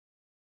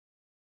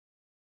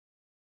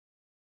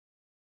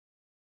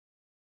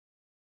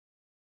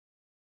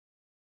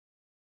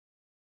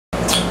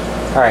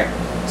Alright,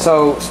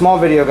 so small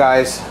video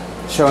guys,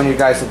 showing you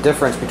guys the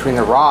difference between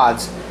the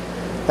rods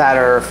that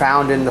are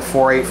found in the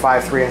 4.8,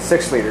 5.3, and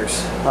 6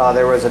 liters.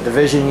 There was a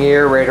division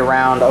year right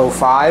around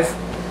 05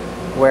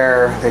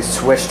 where they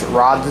switched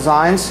rod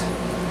designs,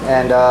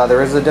 and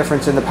there is a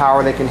difference in the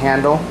power they can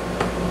handle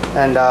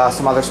and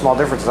some other small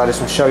differences. I just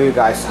want to show you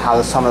guys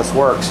how some of this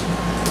works.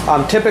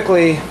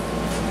 Typically,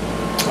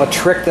 a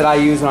trick that I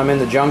use when I'm in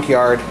the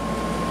junkyard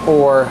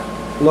or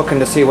looking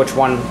to see which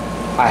one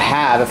I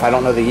have if I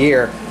don't know the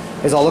year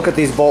is I'll look at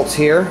these bolts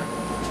here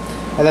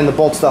and then the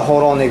bolts that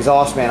hold on the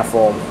exhaust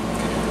manifold.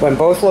 When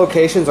both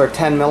locations are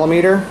 10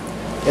 millimeter,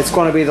 it's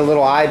going to be the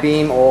little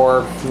I-beam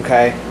or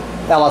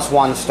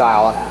LS1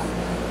 style.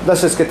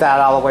 Let's just get that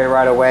out of the way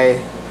right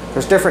away.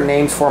 There's different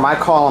names for them. I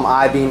call them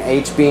I-beam,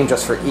 H-beam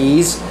just for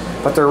ease,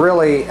 but they're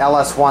really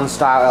LS1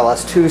 style,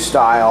 LS2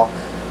 style,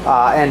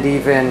 and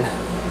even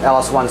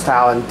LS1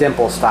 style and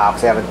dimple style,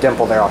 because they have a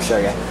dimple there. I'll show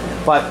you.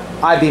 But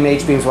I-beam,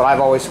 H-beam is what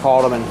I've always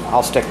called them, and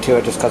I'll stick to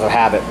it just because of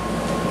habit.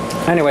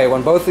 Anyway,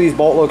 when both of these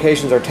bolt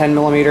locations are 10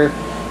 millimeter,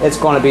 it's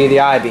going to be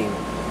the I-beam.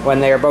 When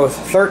they are both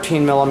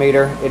 13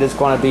 millimeter, it is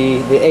going to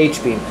be the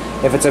H-beam.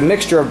 If it's a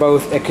mixture of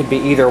both, it could be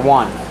either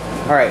one.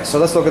 Alright, so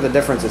let's look at the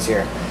differences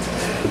here.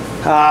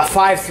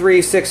 5.3,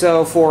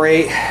 6.0,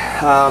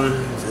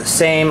 4.8,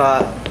 same,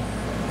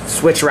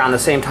 switch around the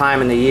same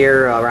time in the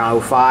year,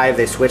 around 05,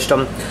 they switched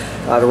them.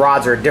 The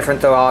rods are different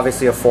though,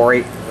 obviously a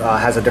 4.8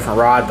 has a different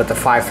rod, but the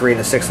 5.3 and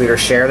the 6 liter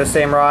share the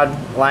same rod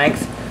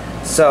length.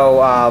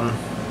 So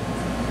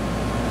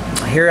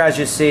here, as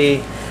you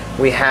see,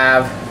 we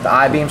have the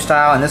I-beam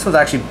style, and this one's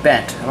actually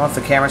bent. I don't know if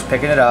the camera's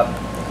picking it up,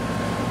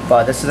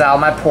 but this is out of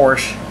my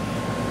Porsche,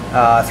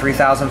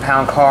 3,000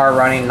 pound car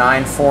running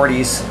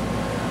 940s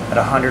at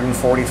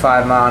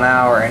 145 mile an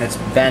hour, and it's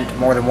bent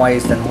more than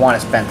ways than one.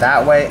 It's bent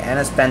that way and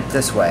it's bent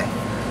this way,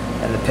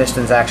 and the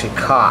piston's actually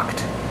cocked.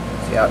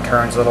 See how it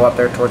turns a little up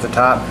there towards the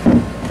top?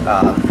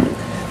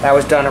 That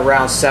was done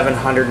around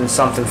 700 and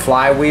something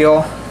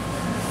flywheel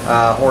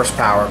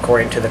horsepower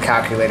according to the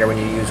calculator when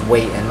you use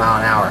weight and mile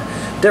an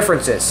hour.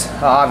 Differences,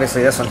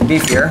 obviously this one's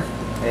beefier.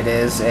 It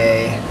is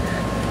a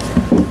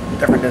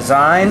different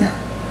design.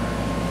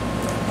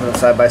 Put it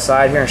side by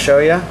side here and show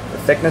you the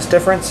thickness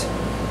difference.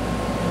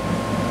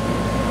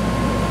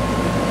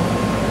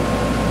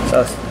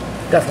 So it's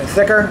definitely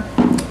thicker.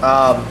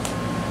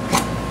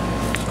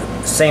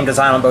 Same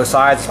design on both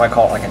sides, so I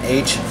call it like an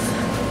H,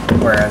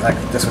 whereas like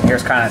this one here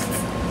is kind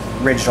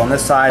of ridged on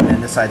this side,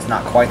 and this side's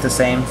not quite the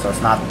same, so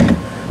it's not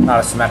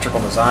a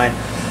symmetrical design.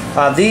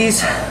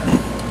 These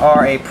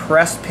are a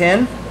pressed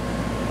pin,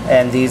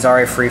 and these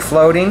are a free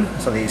floating.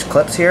 So these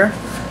clips here,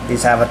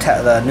 these have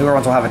the newer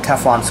ones will have a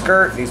Teflon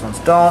skirt. These ones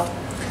don't.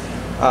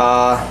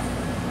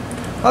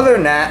 Other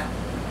than that,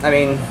 I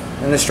mean,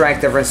 in the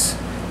strength difference,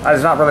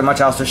 there's not really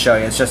much else to show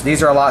you. It's just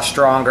these are a lot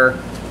stronger.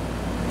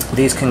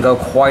 These can go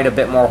quite a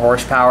bit more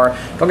horsepower.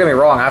 Don't get me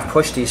wrong, I've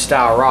pushed these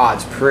style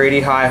rods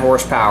pretty high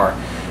horsepower,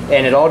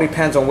 and it all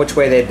depends on which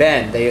way they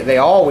bend. They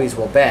always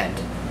will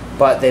bend,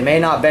 but they may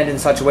not bend in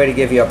such a way to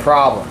give you a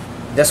problem.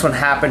 This one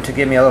happened to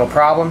give me a little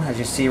problem. As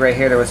you see right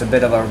here, there was a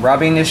bit of a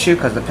rubbing issue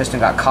because the piston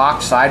got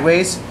cocked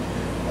sideways,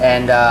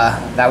 and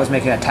that was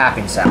making a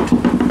tapping sound.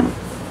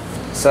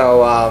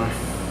 So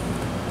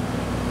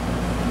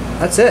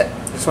that's it.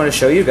 Just wanted to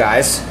show you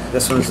guys.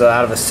 This one's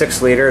out of a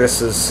 6 liter.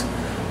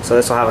 So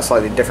this will have a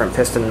slightly different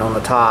piston on the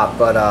top,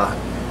 but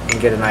you can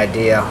get an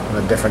idea of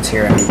the difference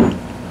here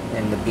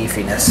in the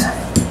beefiness.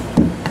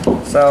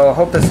 So I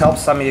hope this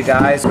helps some of you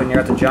guys when you're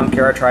at the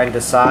junkyard trying to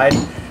decide.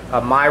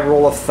 My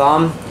rule of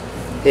thumb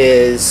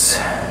is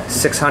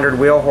 600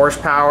 wheel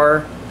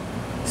horsepower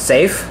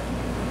safe,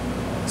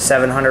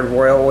 700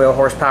 wheel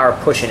horsepower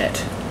pushing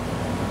it.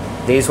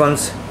 These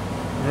ones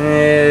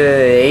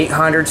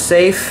 800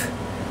 safe,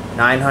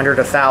 900,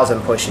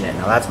 1,000 pushing it.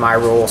 Now that's my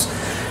rules.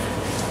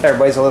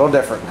 Everybody's a little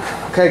different.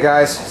 Okay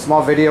guys,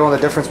 small video on the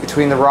difference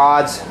between the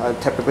rods.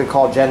 Typically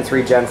called Gen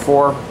 3, Gen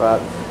 4, but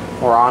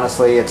more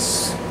honestly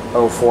it's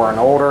 04 and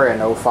older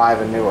and 05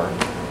 and newer.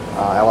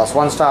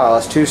 LS1 style,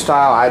 LS2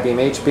 style, I-beam,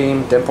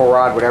 H-beam, dimple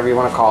rod, whatever you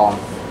want to call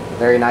them.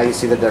 There you now you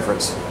see the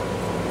difference.